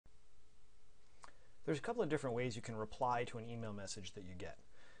There's a couple of different ways you can reply to an email message that you get.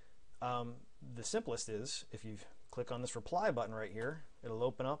 The simplest is if you click on this reply button right here, it'll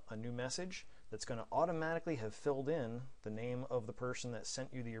open up a new message that's going to automatically have filled in the name of the person that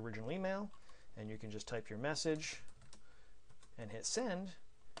sent you the original email, and you can just type your message and hit send,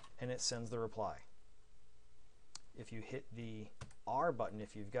 and it sends the reply. If you hit the R button,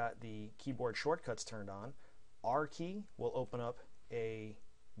 if you've got the keyboard shortcuts turned on, R key will open up a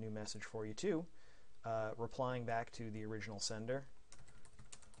new message for you too, replying back to the original sender.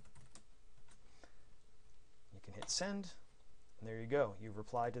 You can hit send, and there you go. You've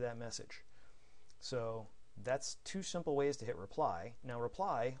replied to that message. So that's two simple ways to hit reply. Now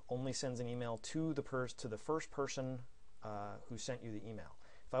reply only sends an email to the first person who sent you the email.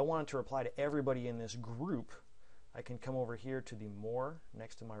 If I wanted to reply to everybody in this group, I can come over here to the more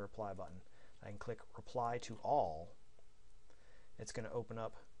next to my reply button. I can click reply to all. It's going to open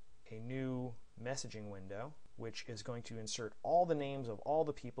up a new messaging window, which is going to insert all the names of all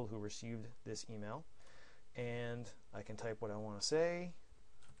the people who received this email. And I can type what I want to say.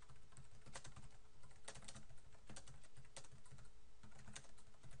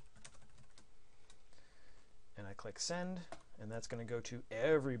 And I click send, and that's going to go to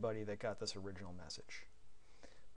everybody that got this original message.